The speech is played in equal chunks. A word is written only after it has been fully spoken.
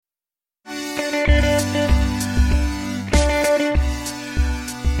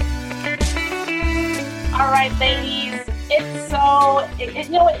ladies.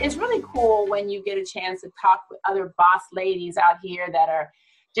 It's really cool when you get a chance to talk with other boss ladies out here that are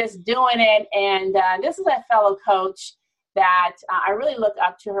just doing it. And this is a fellow coach that I really look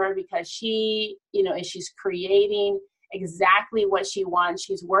up to her because she's creating exactly what she wants.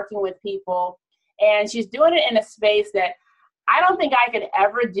 She's working with people and she's doing it in a space that I don't think I could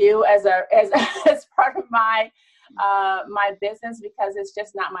ever do as part of my business because it's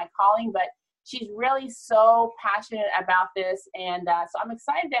just not my calling, but she's really so passionate about this. And so I'm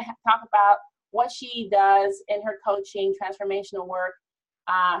excited to talk about what she does in her coaching, transformational work.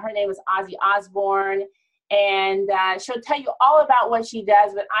 Her name is Ozzy Osbourne, and she'll tell you all about what she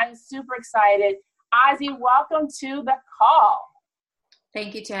does, but I'm super excited. Ozzy, welcome to the call.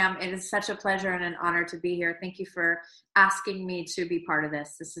 Thank you, Tam. It is such a pleasure and an honor to be here. Thank you for asking me to be part of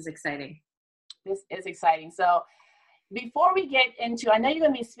this. This is exciting. This is exciting. So before we get into, I know you're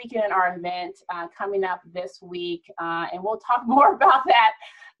going to be speaking at our event coming up this week, and we'll talk more about that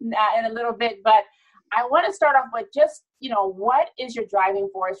in a little bit. But I want to start off with just, what is your driving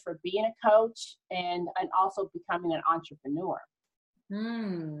force for being a coach and also becoming an entrepreneur?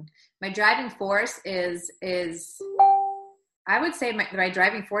 My driving force is I would say my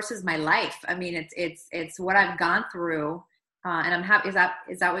driving force is my life. I mean, it's what I've gone through, and I'm happy. Is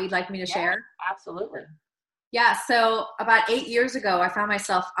that what you'd like me to share? Absolutely. Yeah. So about 8 years ago, I found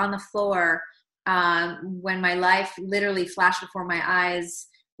myself on the floor when my life literally flashed before my eyes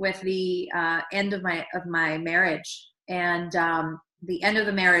with the end of my marriage, and the end of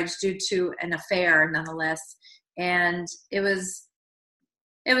the marriage due to an affair, nonetheless. And it was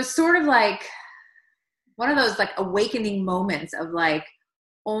sort of like one of those like awakening moments of like,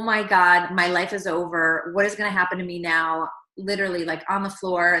 oh my God, my life is over. What is going to happen to me now? Literally like on the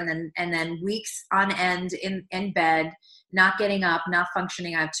floor and then weeks on end in bed, not getting up, not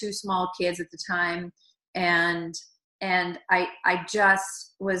functioning. I have 2 small kids at the time. And I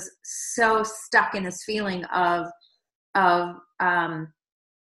just was so stuck in this feeling of I'm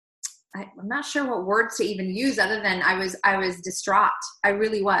not sure what words to even use other than I was distraught. I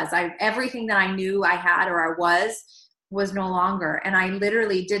really was. Everything that I knew I had or I was no longer. And I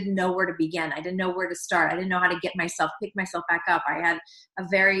literally didn't know where to begin. I didn't know where to start. I didn't know how to pick myself back up. I had a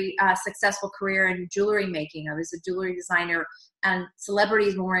very successful career in jewelry making. I was a jewelry designer and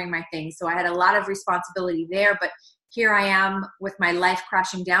celebrities were wearing my things. So I had a lot of responsibility there, but here I am with my life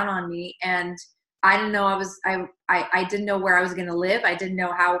crashing down on me. And I didn't know I didn't know where I was going to live. I didn't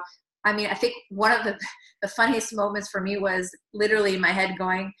know how. I mean, I think one of the funniest moments for me was literally in my head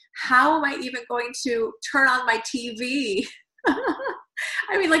going, how am I even going to turn on my TV?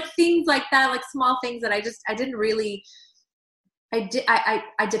 I mean, like things like that, like small things that I didn't really, I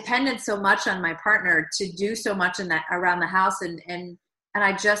depended so much on my partner to do so much in that around the house. And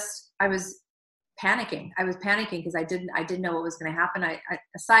I was panicking. I was panicking because I didn't know what was going to happen.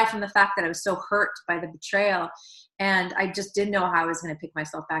 Aside from the fact that I was so hurt by the betrayal, and I just didn't know how I was going to pick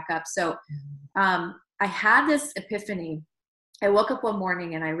myself back up. So I had this epiphany. I woke up one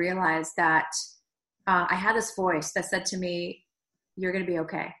morning and I realized that I had this voice that said to me, you're going to be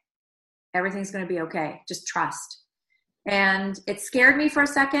okay. Everything's going to be okay. Just trust. And it scared me for a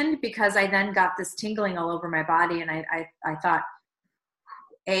second because I then got this tingling all over my body. And I thought,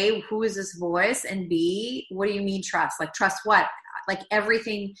 A, who is this voice? And B, what do you mean trust? Like trust what? Like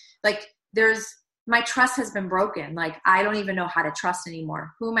everything, like my trust has been broken. Like, I don't even know how to trust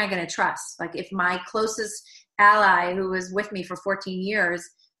anymore. Who am I going to trust? Like if my closest ally who was with me for 14 years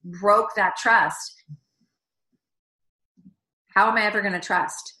broke that trust, how am I ever going to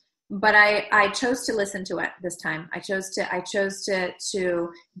trust? But I chose to listen to it this time. I chose to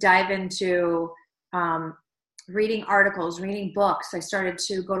dive into, reading articles, reading books. I started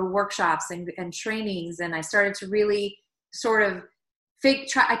to go to workshops and trainings, and I started to really sort of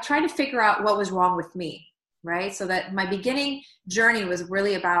I tried to figure out what was wrong with me, right? So that my beginning journey was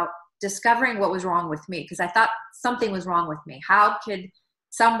really about discovering what was wrong with me because I thought something was wrong with me. How could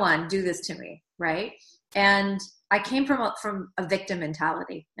someone do this to me, right? And I came from a victim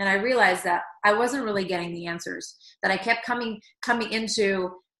mentality, and I realized that I wasn't really getting the answers, that I kept coming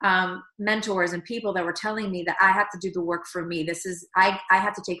into mentors and people that were telling me that I had to do the work for me. I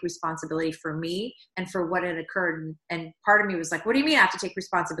had to take responsibility for me and for what had occurred. And part of me was like, what do you mean I have to take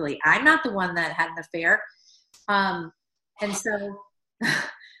responsibility? I'm not the one that had an affair. And so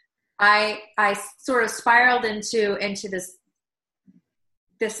I sort of spiraled into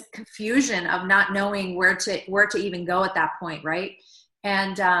this confusion of not knowing where to even go at that point. Right.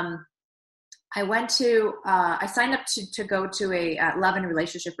 And, I signed up to go to a love and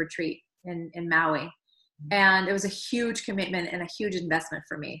relationship retreat in Maui. And it was a huge commitment and a huge investment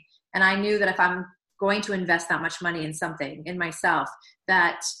for me. And I knew that if I'm going to invest that much money in something, in myself,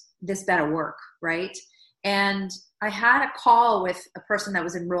 that this better work, right? And I had a call with a person that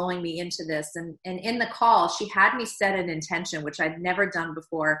was enrolling me into this. And in the call, she had me set an intention, which I'd never done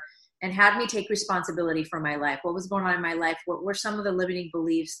before, and had me take responsibility for my life. What was going on in my life? What were some of the limiting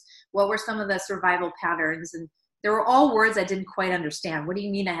beliefs? What were some of the survival patterns? And there were all words I didn't quite understand. What do you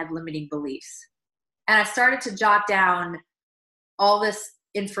mean I have limiting beliefs? And I started to jot down all this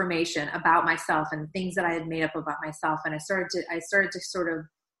information about myself and things that I had made up about myself. And I started to sort of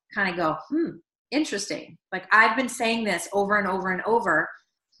kind of go, interesting. Like, I've been saying this over and over and over.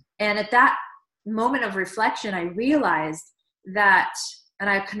 And at that moment of reflection, I realized that, and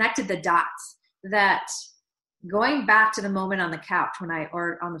I connected the dots, that going back to the moment on the couch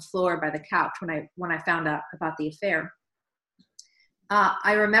or on the floor by the couch when I found out about the affair,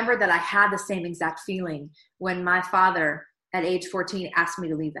 I remember that I had the same exact feeling when my father at age 14 asked me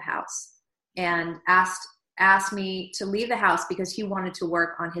to leave the house, and asked me to leave the house because he wanted to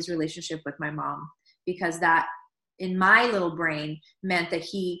work on his relationship with my mom, because that in my little brain meant that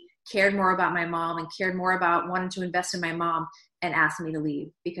he cared more about my mom and cared more about wanting to invest in my mom, and asked me to leave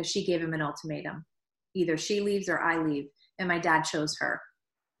because she gave him an ultimatum. Either she leaves or I leave. And my dad chose her.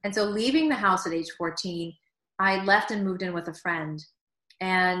 And so leaving the house at age 14, I left and moved in with a friend.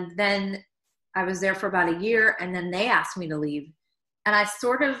 And then I was there for about a year, and then they asked me to leave. And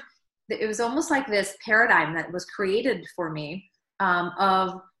it was almost like this paradigm that was created for me,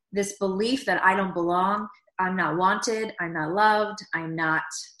 of this belief that I don't belong, I'm not wanted, I'm not loved, I'm not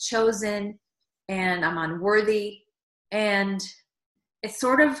chosen, and I'm unworthy. And it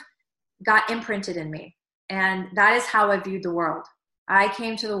sort of got imprinted in me. And that is how I viewed the world. I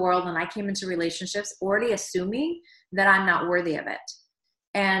came to the world and I came into relationships already assuming that I'm not worthy of it.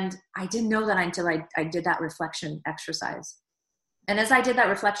 And I didn't know that until I did that reflection exercise. And as I did that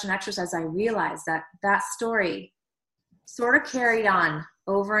reflection exercise, I realized that that story sort of carried on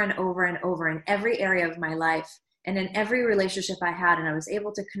over and over and over in every area of my life and in every relationship I had. And I was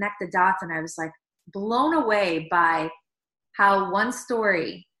able to connect the dots, and I was like blown away by how one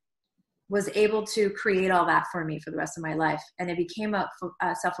story was able to create all that for me for the rest of my life. And it became a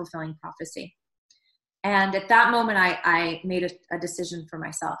self-fulfilling prophecy. And at that moment, I made a decision for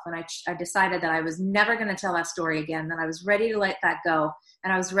myself. And I decided that I was never going to tell that story again, that I was ready to let that go.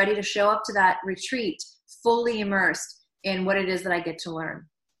 And I was ready to show up to that retreat fully immersed in what it is that I get to learn.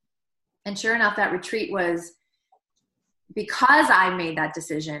 And sure enough, that retreat was, because I made that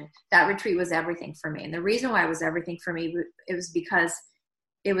decision, that retreat was everything for me. And the reason why it was everything for me, it was because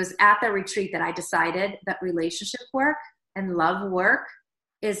it was at that retreat that I decided that relationship work and love work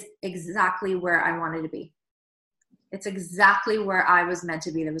is exactly where I wanted to be. It's exactly where I was meant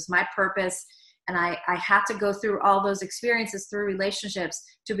to be. That was my purpose. And I had to go through all those experiences through relationships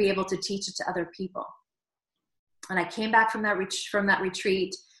to be able to teach it to other people. And I came back from that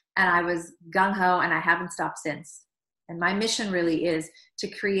retreat, and I was gung-ho, and I haven't stopped since. And my mission really is to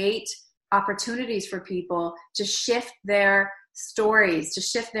create opportunities for people to shift their stories, to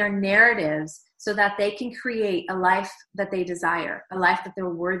shift their narratives, so that they can create a life that they desire, a life that they're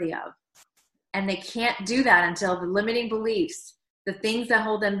worthy of. And they can't do that until the limiting beliefs, the things that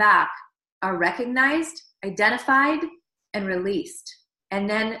hold them back, are recognized, identified, and released, and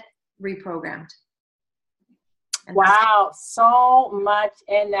then reprogrammed. And wow, so much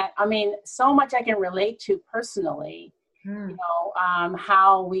in that. I mean, so much I can relate to personally. You know,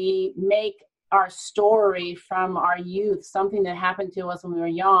 how we make our story from our youth, something that happened to us when we were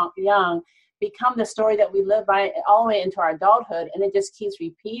young, become the story that we live by all the way into our adulthood, and it just keeps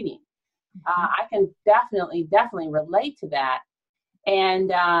repeating. I can definitely relate to that. And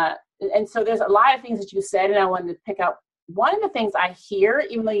so there's a lot of things that you said, and I wanted to pick up. One of the things I hear,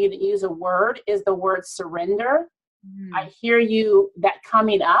 even though you didn't use a word, is the word surrender. I hear you that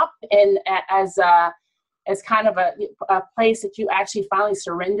coming up, and as kind of a place that you actually finally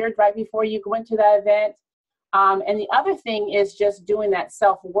surrendered right before you went to that event. And the other thing is just doing that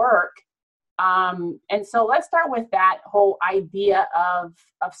self-work. And so let's start with that whole idea of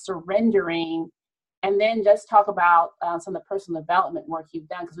surrendering, and then just talk about some of the personal development work you've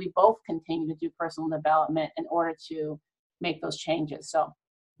done, because we both continue to do personal development in order to make those changes. So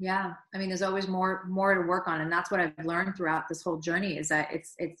yeah, I mean, there's always more to work on. And that's what I've learned throughout this whole journey, is that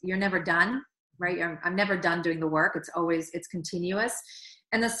you're never done, right? I'm never done doing the work. It's continuous.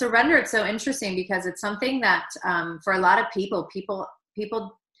 And the surrender, it's so interesting because it's something that for a lot of people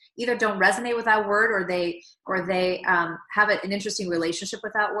either don't resonate with that word, or they have an interesting relationship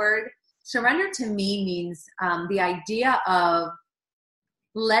with that word. Surrender to me means the idea of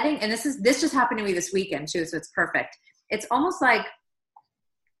letting, and this just happened to me this weekend too, so it's perfect. It's almost like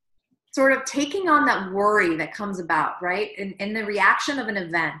sort of taking on that worry that comes about, right? In the reaction of an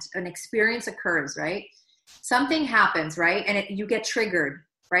event, an experience occurs, right? Something happens, right? And you get triggered,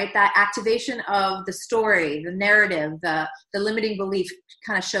 right? That activation of the story, the narrative, the limiting belief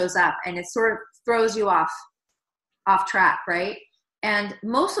kind of shows up, and it sort of throws you off track, right? And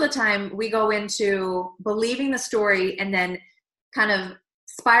most of the time we go into believing the story and then kind of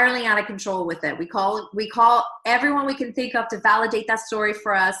spiraling out of control with it. We call everyone we can think of to validate that story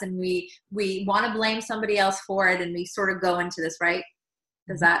for us, and we want to blame somebody else for it, and we sort of go into this, right?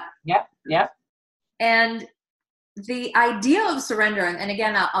 Does that? Yep. And the idea of surrendering, and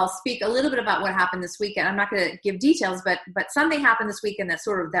again, I'll speak a little bit about what happened this weekend. I'm not going to give details, but something happened this weekend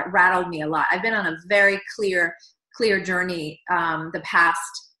that rattled me a lot. I've been on a very clear journey the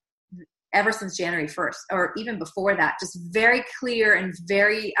past, ever since January 1st, or even before that, just very clear and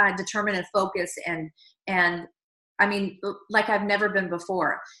very determined and focused, and I mean, like I've never been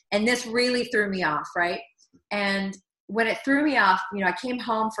before. And this really threw me off, right? And when it threw me off, I came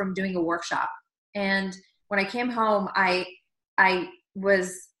home from doing a workshop, and when I came home, I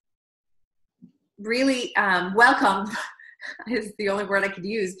was really welcomed is the only word I could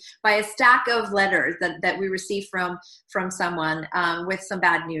use, by a stack of letters that we received from someone with some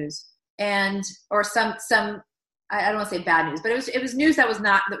bad news. Or some I don't want to say bad news, but it was news that was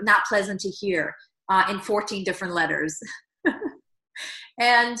not pleasant to hear in 14 different letters.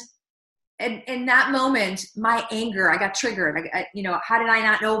 And in that moment, my anger, I got triggered. How did I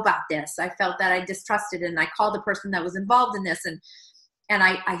not know about this? I felt that I distrusted, and I called the person that was involved in this, and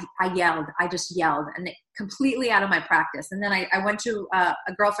I yelled. I just yelled, and completely out of my practice. And then I went to a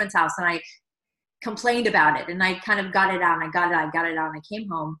girlfriend's house, and I complained about it, and I kind of got it out, and I got it out, and I came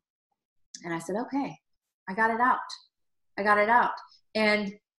home. And I said, okay, I got it out.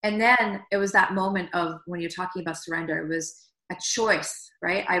 And then it was that moment of, when you're talking about surrender, it was a choice,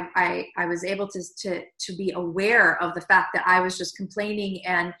 right? I was able to be aware of the fact that I was just complaining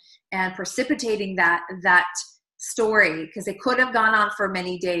and precipitating that story, because it could have gone on for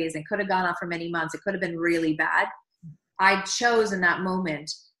many days. It could have gone on for many months. It could have been really bad. I chose in that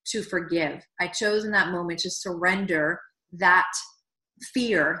moment to forgive. I chose in that moment to surrender that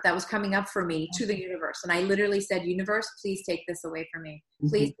fear that was coming up for me to the universe. And I literally said, universe, please take this away from me.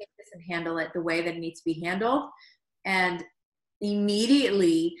 Please take this and handle it the way that it needs to be handled. And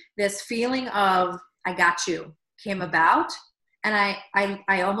immediately this feeling of, I got you, came about. And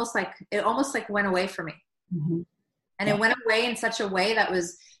I almost went away from me. Mm-hmm. And it went away in such a way that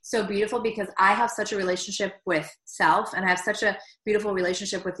was so beautiful, because I have such a relationship with self, and I have such a beautiful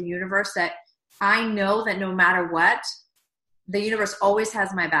relationship with the universe, that I know that no matter what, the universe always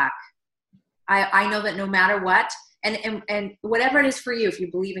has my back. I know that no matter what, and whatever it is for you, if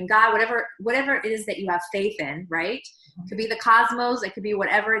you believe in God, whatever it is that you have faith in, right? It could be the cosmos, it could be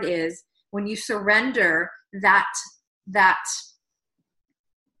whatever it is. When you surrender that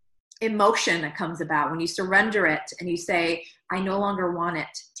emotion that comes about, when you surrender it and you say, I no longer want it,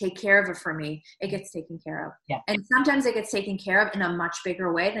 take care of it for me, it gets taken care of. Yeah. And sometimes it gets taken care of in a much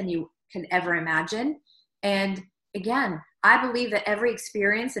bigger way than you can ever imagine. And again, I believe that every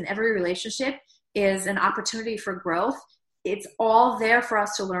experience and every relationship is an opportunity for growth. It's all there for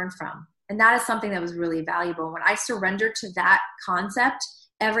us to learn from. And that is something that was really valuable. When I surrendered to that concept,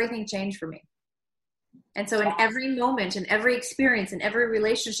 everything changed for me. And so in every moment, in every experience, in every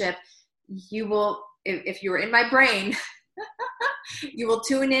relationship, you will, if you're in my brain, you will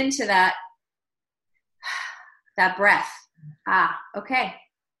tune into that breath. Okay,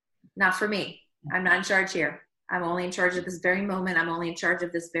 not for me. I'm not in charge here. I'm only in charge of this very moment. I'm only in charge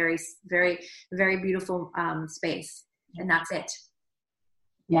of this very, very, very beautiful space. And that's it.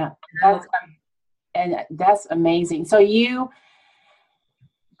 Yeah. That's amazing. So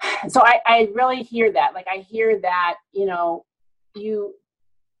I really hear that. Like, I hear that, you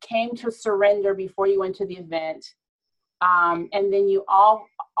came to surrender before you went to the event. And then you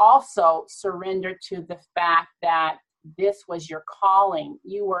also surrendered to the fact that this was your calling.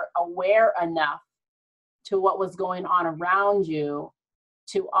 You were aware enough to what was going on around you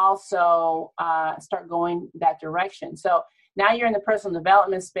to also start going that direction. So now you're in the personal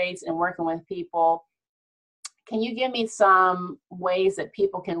development space and working with people. Can you give me some ways that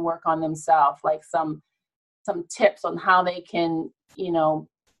people can work on themselves, like some tips on how they can,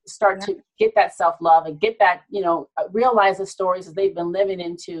 start to get that self-love and get that, realize the stories that they've been living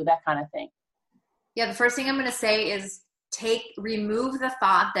into, that kind of thing? Yeah, the first thing I'm going to say is remove the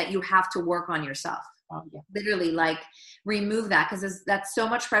thought that you have to work on yourself. Oh, yeah. Literally, remove that, because that's so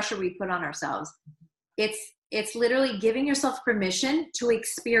much pressure we put on ourselves. It's literally giving yourself permission to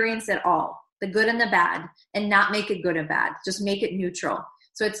experience it all, the good and the bad, and not make it good and bad. Just make it neutral.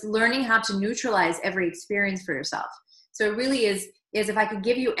 So it's learning how to neutralize every experience for yourself. So it really is if I could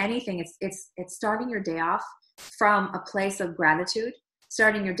give you anything, it's starting your day off from a place of gratitude,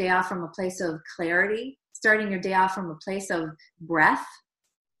 starting your day off from a place of clarity, starting your day off from a place of breath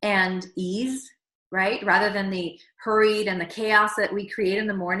and ease, right? Rather than the hurried and the chaos that we create in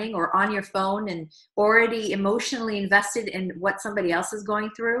the morning, or on your phone and already emotionally invested in what somebody else is going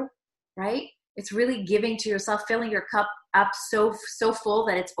through, right? It's really giving to yourself, filling your cup up so full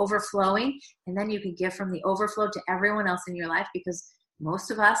that it's overflowing. And then you can give from the overflow to everyone else in your life, because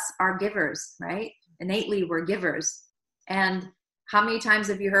most of us are givers, right? Innately, we're givers. And how many times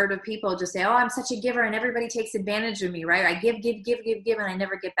have you heard of people just say, oh, I'm such a giver and everybody takes advantage of me, right? I give, and I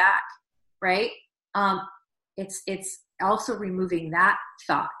never get back, right? It's also removing that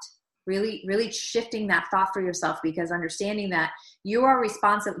thought, really shifting that thought for yourself, because understanding that you are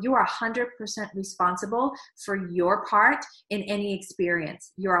responsible, you are 100% responsible for your part in any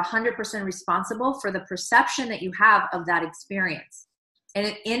experience. You're 100% responsible for the perception that you have of that experience.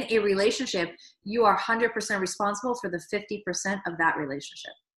 And in a relationship, you are 100% responsible for the 50% of that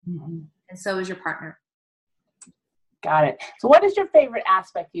relationship. Mm-hmm. And so is your partner. Got it. So what is your favorite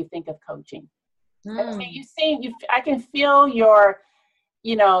aspect you think of coaching? I can feel your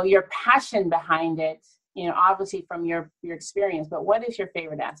passion behind it, obviously from your experience, but what is your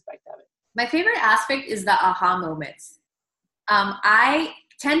favorite aspect of it? My favorite aspect is the aha moments. I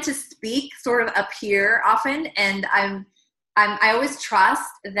tend to speak sort of up here often, and I always trust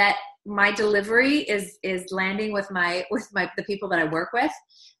that my delivery is landing with the people that I work with.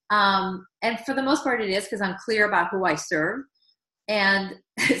 And for the most part it is, because I'm clear about who I serve. And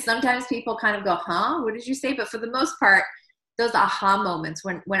sometimes people kind of go, huh, what did you say? But for the most part, those aha moments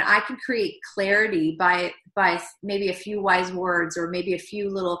when I can create clarity by maybe a few wise words, or maybe a few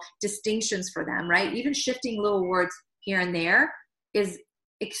little distinctions for them, right? Even shifting little words here and there is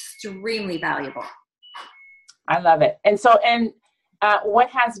extremely valuable. I love it. And so, what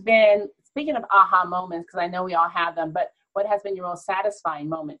has been, speaking of aha moments, because I know we all have them, but what has been your most satisfying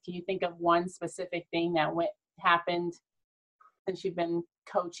moment? Can you think of one specific thing that happened since you've been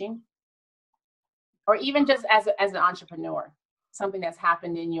coaching? Or even just as an entrepreneur, something that's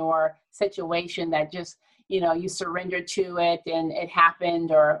happened in your situation that just, you surrendered to it and it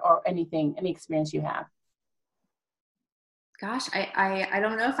happened, or anything, any experience you have? Gosh, I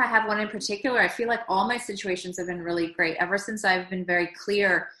don't know if I have one in particular. I feel like all my situations have been really great. Ever since I've been very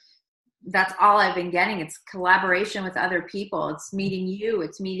clear, that's all I've been getting. It's collaboration with other people. It's meeting you.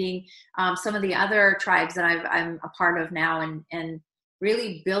 It's meeting some of the other tribes that I'm a part of now, and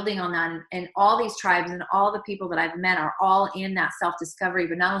really building on that. And all these tribes and all the people that I've met are all in that self-discovery,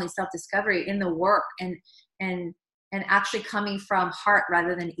 but not only self-discovery, in the work and actually coming from heart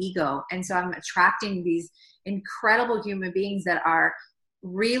rather than ego. And so I'm attracting these incredible human beings that are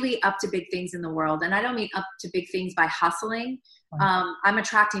really up to big things in the world. And I don't mean up to big things by hustling. I'm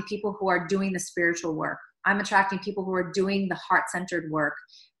attracting people who are doing the spiritual work. I'm attracting people who are doing the heart-centered work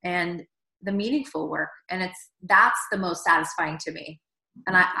and the meaningful work. And that's the most satisfying to me.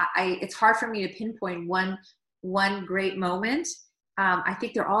 And it's hard for me to pinpoint one great moment. I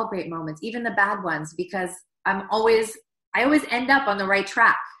think they're all great moments, even the bad ones, because I always end up on the right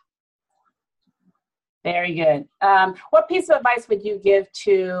track. Very good. What piece of advice would you give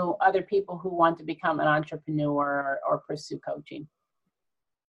to other people who want to become an entrepreneur or pursue coaching?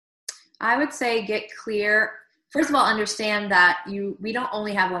 I would say get clear. First of all, understand that we don't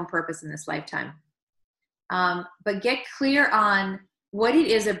only have one purpose in this lifetime. But get clear on what it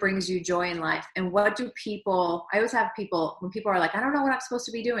is that brings you joy in life, and I always have people, when people are like, I don't know what I'm supposed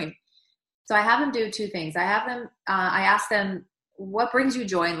to be doing. So I have them do two things. I ask them, what brings you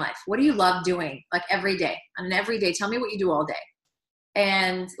joy in life? What do you love doing? Like every day, tell me what you do all day.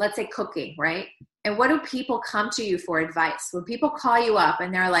 And let's say cooking, right? And what do people come to you for advice? When people call you up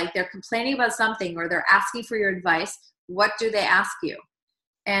and they're complaining about something, or they're asking for your advice, what do they ask you?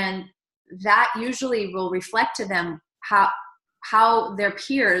 And that usually will reflect to them how their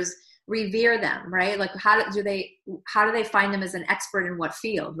peers revere them, right? Like how do they find them as an expert in what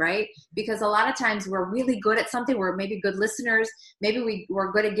field, right? Because a lot of times we're really good at something. We're maybe good listeners. Maybe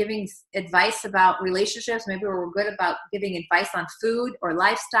we're good at giving advice about relationships. Maybe we're good about giving advice on food or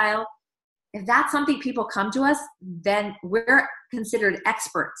lifestyle. If that's something people come to us, then we're considered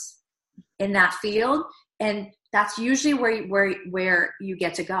experts in that field. And that's usually where you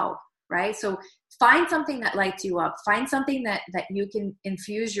get to go, right? So find something that lights you up. Find something that you can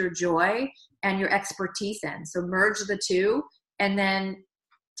infuse your joy and your expertise in. So merge the two, and then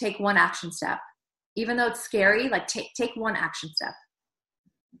take one action step. Even though it's scary, like take one action step.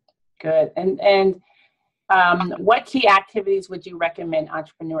 Good. And What key activities would you recommend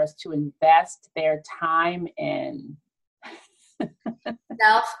entrepreneurs to invest their time in?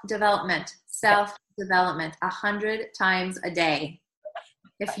 Self-development, 100 times a day.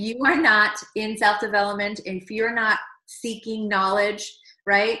 If you are not in self-development, if you're not seeking knowledge,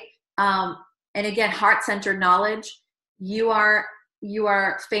 right? And again, heart-centered knowledge, you are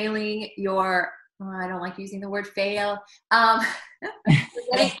failing your, I don't like using the word fail.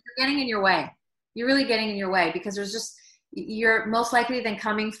 You're getting in your way. You're really getting in your way because you're most likely then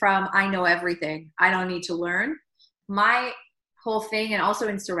coming from, I know everything. I don't need to learn. My whole thing, and also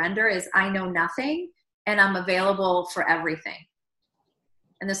in surrender, is I know nothing and I'm available for everything.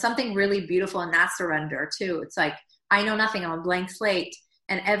 And there's something really beautiful in that surrender too. It's like, I know nothing. I'm a blank slate.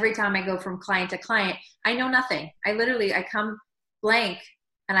 And every time I go from client to client, I know nothing. I come blank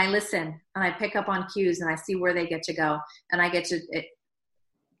and I listen and I pick up on cues and I see where they get to go. And I get to,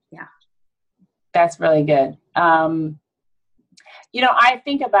 yeah. That's really good. I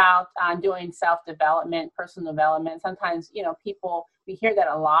think about doing self-development, personal development. Sometimes, we hear that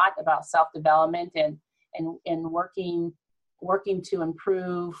a lot about self-development and working to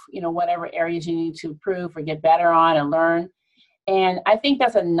improve, whatever areas you need to improve or get better on and learn. And I think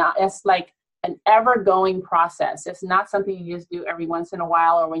that's like an ever-going process. It's not something you just do every once in a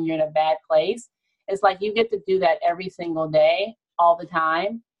while or when you're in a bad place. It's like you get to do that every single day, all the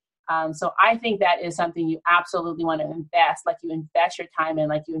time. So I think that is something you absolutely want to invest, like you invest your time in,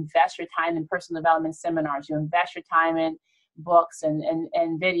 like you invest your time in personal development seminars, you invest your time in books and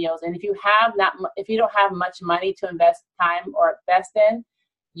videos. And if you don't have much money to invest time or invest in,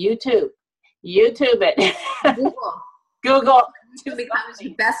 YouTube it. Google becomes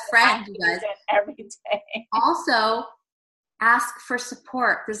your best friend, you guys. Every day. Also, ask for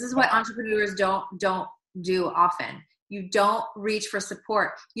support. This is what entrepreneurs don't do often. You don't reach for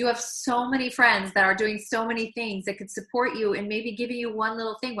support. You have so many friends that are doing so many things that could support you and maybe giving you one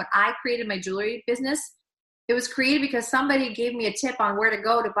little thing. When I created my jewelry business, it was created because somebody gave me a tip on where to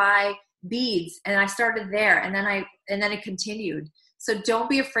go to buy beads, and I started there, and then it continued. So don't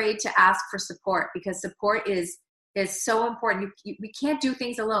be afraid to ask for support, because support is so important. We can't do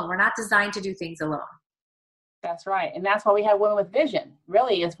things alone. We're not designed to do things alone. That's right. And that's why we have Women with Vision,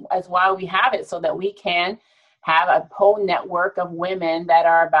 really is why we have it, so that we can have a whole network of women that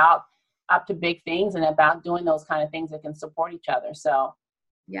are about up to big things and about doing those kind of things that can support each other. So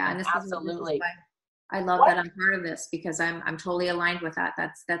yeah, and absolutely. This is why I love that I'm part of this, because I'm totally aligned with that.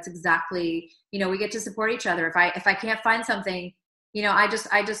 That's exactly, we get to support each other. If I can't find something, I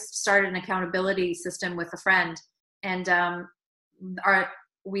just started an accountability system with a friend, and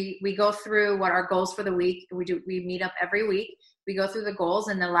we go through what our goals for the week. We meet up every week. We go through the goals,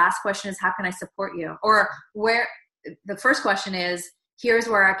 and the last question is, how can I support you? Or the first question is, here's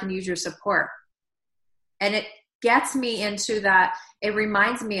where I can use your support. And it gets me into that. It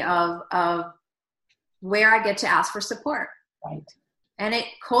reminds me of where I get to ask for support. Right. And it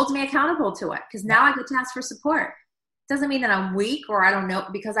holds me accountable to it, because now I get to ask for support. It doesn't mean that I'm weak or I don't know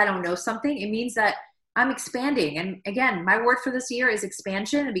because I don't know something. It means that I'm expanding. And again, my word for this year is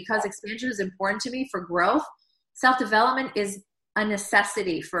expansion. And because expansion is important to me for growth, self-development is a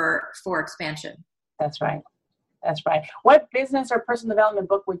necessity for expansion. That's right. That's right. What business or personal development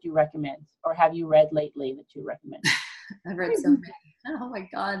book would you recommend, or have you read lately that you recommend? I've read so many. Oh my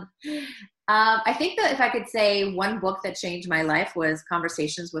God. I think that if I could say one book that changed my life was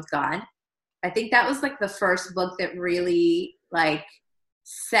Conversations with God. I think that was like the first book that really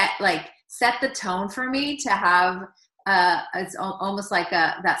set the tone for me to have it's almost like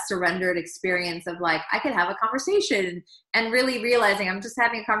that surrendered experience of like, I could have a conversation, and really realizing I'm just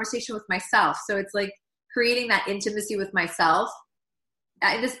having a conversation with myself. So it's like creating that intimacy with myself.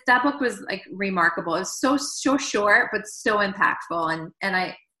 That book was like remarkable. It was so short, but so impactful.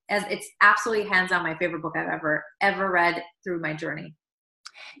 And it's absolutely hands down my favorite book I've ever read through my journey.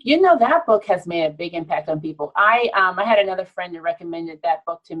 That book has made a big impact on people. I had another friend that recommended that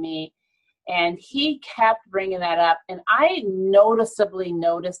book to me, and he kept bringing that up. And I noticeably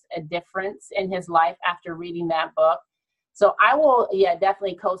noticed a difference in his life after reading that book. So I will,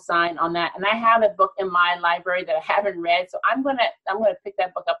 definitely co-sign on that. And I have a book in my library that I haven't read, so I'm gonna pick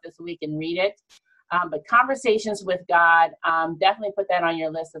that book up this week and read it. But Conversations with God, definitely put that on your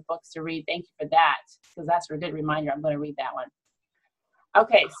list of books to read. Thank you for that, because that's a good reminder. I'm going to read that one.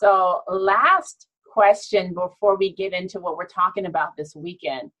 Okay, so last question before we get into what we're talking about this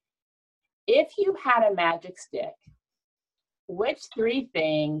weekend. If you had a magic stick, which 3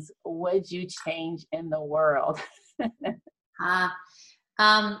 things would you change in the world?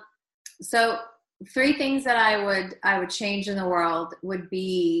 So 3 things that I would change in the world would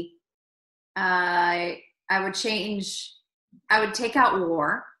be, I I would take out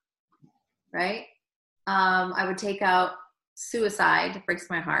war, right? I would take out suicide. It breaks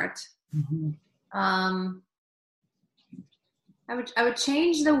my heart. Mm-hmm. I would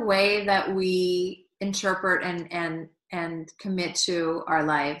change the way that we interpret and commit to our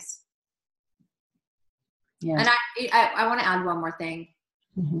lives. Yeah. And I want to add one more thing.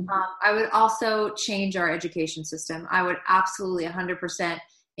 Mm-hmm. I would also change our education system. I would absolutely 100%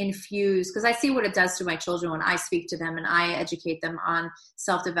 infuse, because I see what it does to my children when I speak to them and I educate them on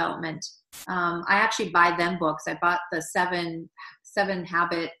self-development. I actually buy them books. I bought the seven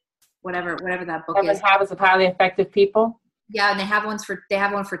habit, whatever that book is. 7 Habits of Highly Effective People. Yeah, and they have one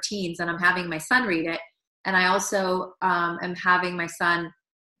for teens, and I'm having my son read it. And I also am having my son.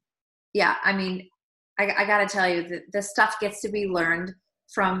 Yeah, I mean, I got to tell you that this stuff gets to be learned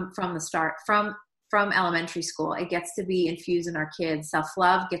from the start, from elementary school. It gets to be infused in our kids.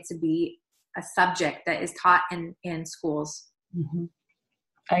 Self-love gets to be a subject that is taught in schools. Mm-hmm.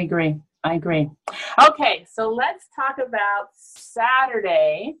 I agree. Okay, so let's talk about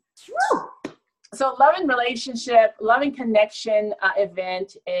Saturday. Woo! So Love and Relationship, Love and Connection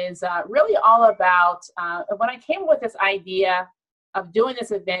event is really all about, when I came up with this idea of doing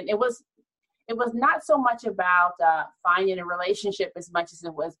this event, it was not so much about finding a relationship as much as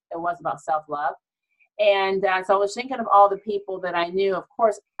it was about self-love. And so I was thinking of all the people that I knew. Of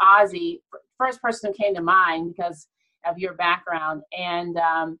course, Ozzy, first person who came to mind because of your background. And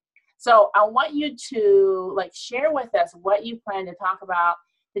so I want you to share with us what you plan to talk about,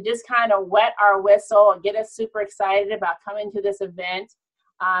 to just kind of wet our whistle and get us super excited about coming to this event.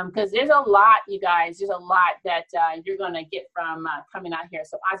 Because there's a lot, you guys. There's a lot that you're going to get from coming out here.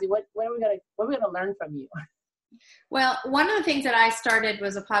 So, Ozzy, what are we going to learn from you? Well, one of the things that I started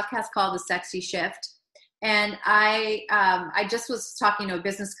was a podcast called The Sexy Shift, and I just was talking to a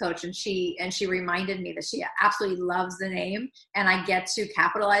business coach, and she reminded me that she absolutely loves the name, and I get to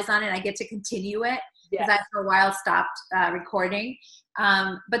capitalize on it. I get to continue it because I for a while stopped recording.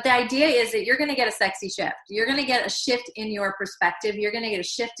 But the idea is that you're going to get a sexy shift. You're going to get a shift in your perspective. You're going to get a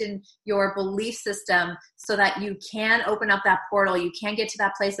shift in your belief system so that you can open up that portal. You can get to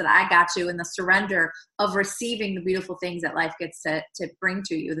that place that I got you in the surrender of receiving the beautiful things that life gets to bring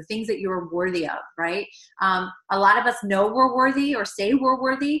to you, the things that you're worthy of, right? A lot of us know we're worthy or say we're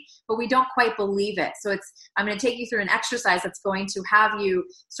worthy, but we don't quite believe it. So I'm going to take you through an exercise that's going to have you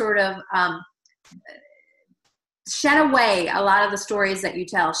sort of shed away a lot of the stories that you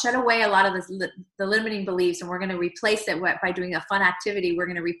tell, shed away a lot of the limiting beliefs, and we're going to replace it by doing a fun activity. We're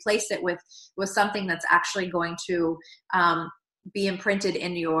going to replace it with something that's actually going to be imprinted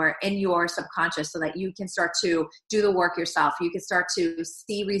in your subconscious so that you can start to do the work yourself. You can start to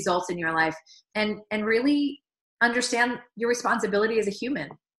see results in your life and really understand your responsibility as a human.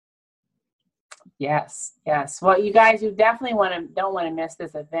 Yes. Well, you guys, you definitely don't want to miss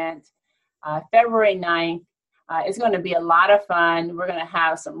this event. February 9th. It's going to be a lot of fun. We're going to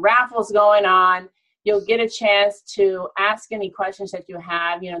have some raffles going on. You'll get a chance to ask any questions that you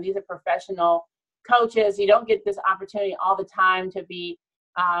have. These are professional coaches. You don't get this opportunity all the time to be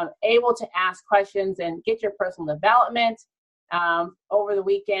able to ask questions and get your personal development over the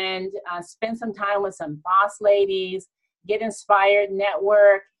weekend. Spend some time with some boss ladies, get inspired,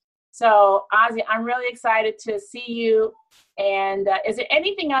 network. So, Ozzy, I'm really excited to see you. And is there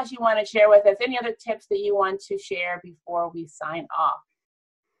anything else you want to share with us? Any other tips that you want to share before we sign off?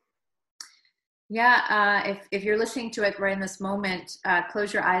 Yeah, if you're listening to it right in this moment,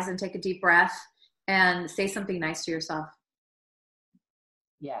 close your eyes and take a deep breath and say something nice to yourself.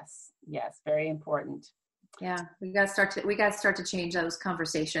 Yes, very important. Yeah, we got to start to change those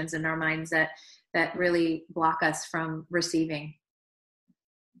conversations in our minds that really block us from receiving.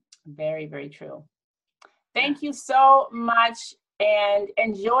 Very, very true. Thank you so much, and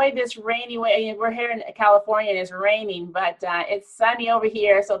enjoy this rainy way. We're here in California and it's raining, but it's sunny over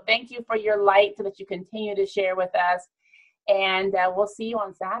here. So thank you for your light so that you continue to share with us. And we'll see you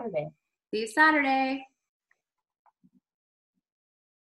on Saturday. See you Saturday.